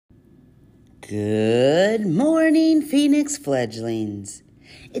Good morning, Phoenix fledglings.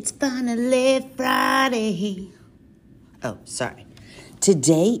 It's finally Friday. Oh, sorry.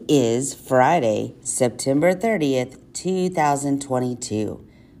 Today is Friday, September 30th, 2022.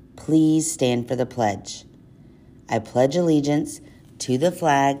 Please stand for the pledge. I pledge allegiance to the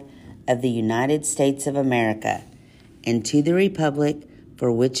flag of the United States of America and to the republic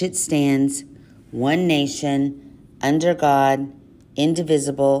for which it stands, one nation, under God,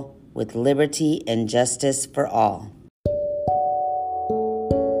 indivisible, with liberty and justice for all.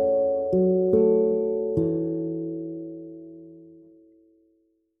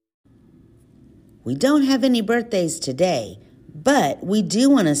 We don't have any birthdays today, but we do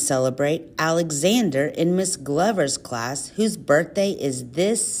want to celebrate Alexander in Miss Glover's class, whose birthday is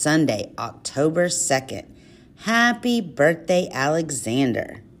this Sunday, October 2nd. Happy birthday,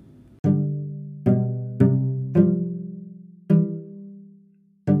 Alexander.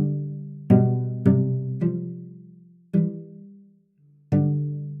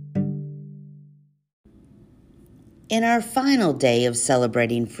 In our final day of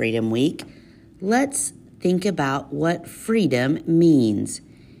celebrating Freedom Week, let's think about what freedom means.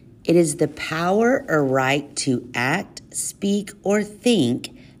 It is the power or right to act, speak, or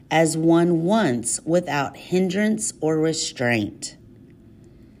think as one wants without hindrance or restraint.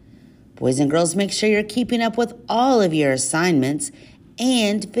 Boys and girls, make sure you're keeping up with all of your assignments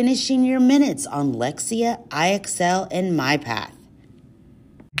and finishing your minutes on Lexia, IXL, and MyPath.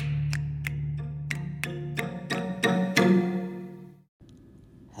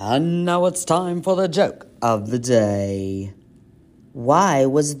 And now it's time for the joke of the day. Why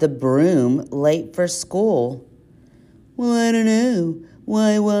was the broom late for school? Well, I don't know.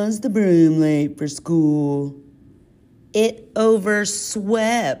 Why was the broom late for school? It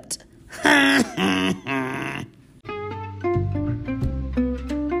overswept.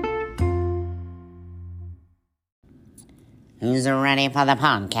 Who's ready for the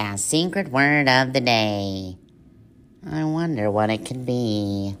podcast secret word of the day? I wonder what it could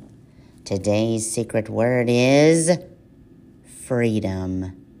be. Today's secret word is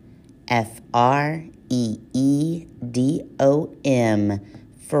freedom. Freedom.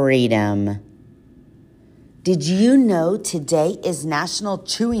 Freedom. Did you know today is National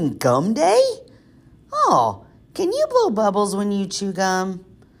Chewing Gum Day? Oh, can you blow bubbles when you chew gum?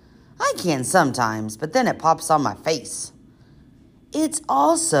 I can sometimes, but then it pops on my face. It's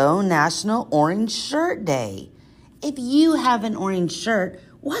also National Orange Shirt Day. If you have an orange shirt,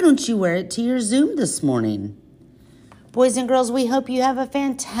 why don't you wear it to your Zoom this morning? Boys and girls, we hope you have a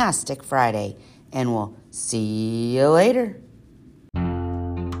fantastic Friday, and we'll see you later.